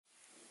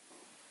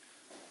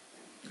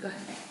Go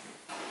ahead.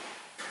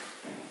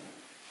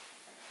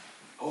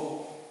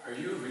 Oh, are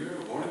you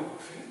real Warren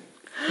Buffett?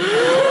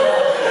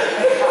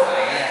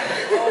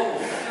 Oh,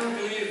 I can't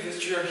believe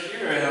that you're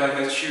here and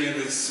I met you in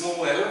this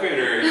small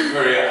elevator in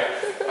Korea.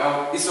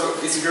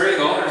 It's a great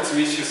honor to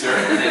meet you, sir.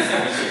 Nice to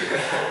meet you.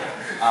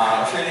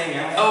 What's your name,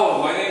 young man?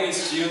 Oh, my name is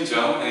Jiun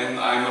Jung and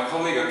I'm a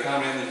public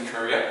accountant in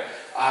Korea.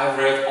 I've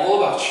read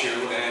all about you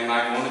and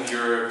I'm one of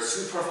your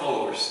super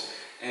followers.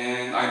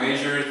 And I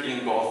majored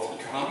in both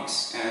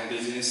economics and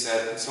business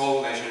at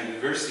Seoul National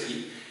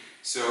University.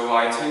 So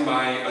I take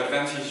my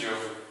advantage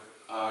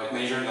of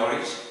major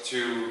knowledge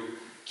to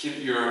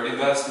keep your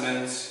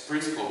investment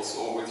principles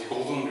or the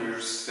golden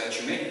rules that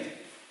you made.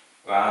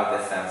 Wow,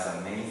 that sounds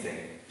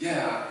amazing.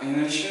 Yeah, in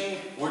addition,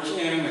 working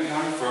in an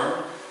accounting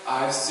firm,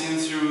 I've seen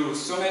through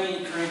so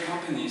many Korean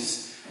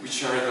companies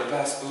which are the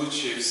best blue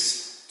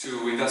chips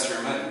to invest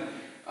your money.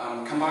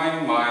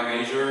 Combining my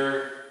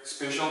major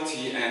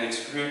specialty and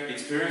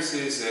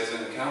experiences as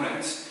an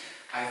accountant,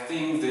 I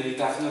think they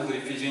definitely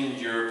fit in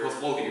your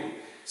portfolio.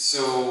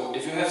 So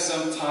if you have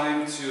some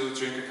time to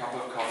drink a cup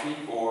of coffee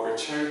or a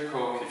cherry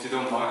coke, if you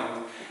don't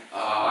mind,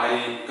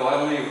 I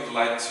gladly would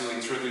like to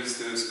introduce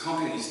those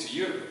companies to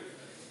you.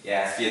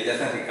 Yes, you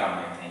definitely got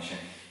my attention.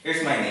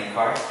 Here's my name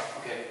card.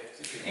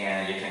 Okay.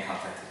 And you can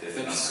contact this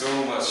Thank number. you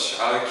so much.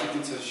 I'll keep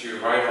in touch with you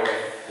right away.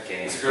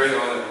 Okay. It's a great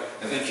honor.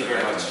 Thank you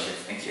very much.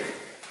 Thank you.